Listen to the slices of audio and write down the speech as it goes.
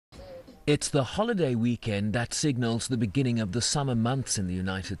It's the holiday weekend that signals the beginning of the summer months in the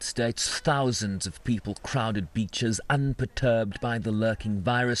United States. Thousands of people crowded beaches, unperturbed by the lurking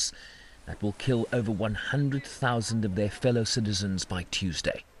virus that will kill over 100,000 of their fellow citizens by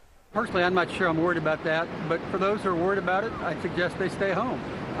Tuesday. Personally, I'm not sure I'm worried about that, but for those who are worried about it, I suggest they stay home.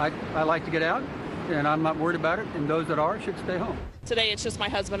 I like to get out, and I'm not worried about it, and those that are should stay home. Today it's just my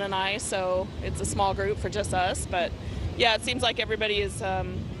husband and I, so it's a small group for just us, but yeah, it seems like everybody is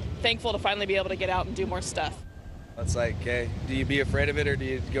thankful to finally be able to get out and do more stuff. It's like, okay, do you be afraid of it or do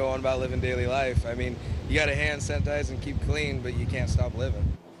you go on about living daily life? I mean, you got to hand sanitize and keep clean, but you can't stop living.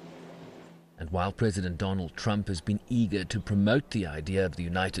 And while President Donald Trump has been eager to promote the idea of the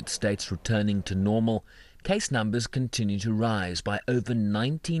United States returning to normal, case numbers continue to rise by over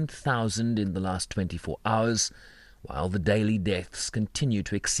 19,000 in the last 24 hours, while the daily deaths continue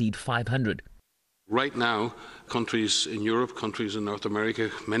to exceed 500. Right now, countries in Europe, countries in North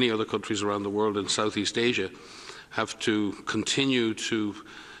America, many other countries around the world in Southeast Asia have to continue to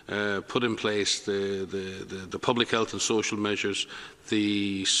put in place the public health and social measures,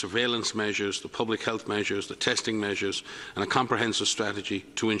 the surveillance measures, the public health measures, the testing measures, and a comprehensive strategy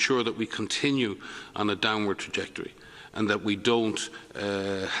to ensure that we continue on a downward trajectory and that we don't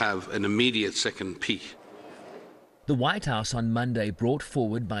have an immediate second peak. The White House on Monday brought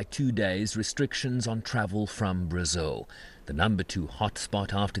forward by 2 days restrictions on travel from Brazil, the number 2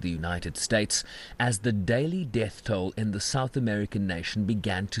 hotspot after the United States, as the daily death toll in the South American nation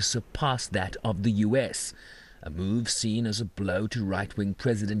began to surpass that of the US, a move seen as a blow to right-wing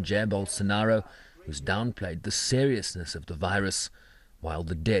President Jair Bolsonaro, who's downplayed the seriousness of the virus, while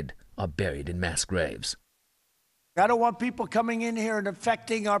the dead are buried in mass graves. I don't want people coming in here and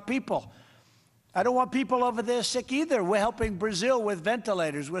affecting our people. I don't want people over there sick either. We're helping Brazil with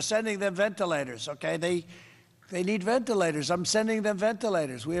ventilators. We're sending them ventilators, okay? They need ventilators. I'm sending them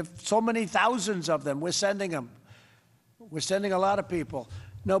ventilators. We have so many thousands of them. We're sending them. We're sending a lot of people.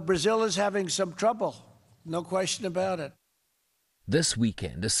 No, Brazil is having some trouble. No question about it. This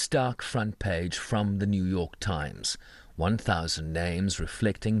weekend, a stark front page from the New York Times. 1,000 names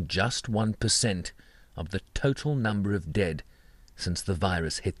reflecting just 1% of the total number of dead since the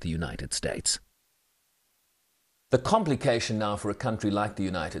virus hit the United States. The complication now for a country like the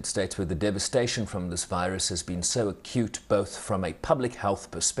United States, where the devastation from this virus has been so acute both from a public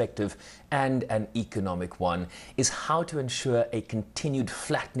health perspective and an economic one, is how to ensure a continued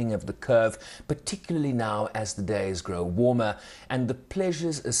flattening of the curve, particularly now as the days grow warmer and the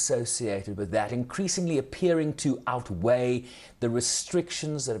pleasures associated with that increasingly appearing to outweigh the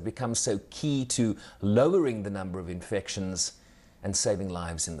restrictions that have become so key to lowering the number of infections and saving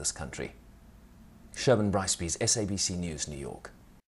lives in this country. Sherman Briceby's SABC News, New York.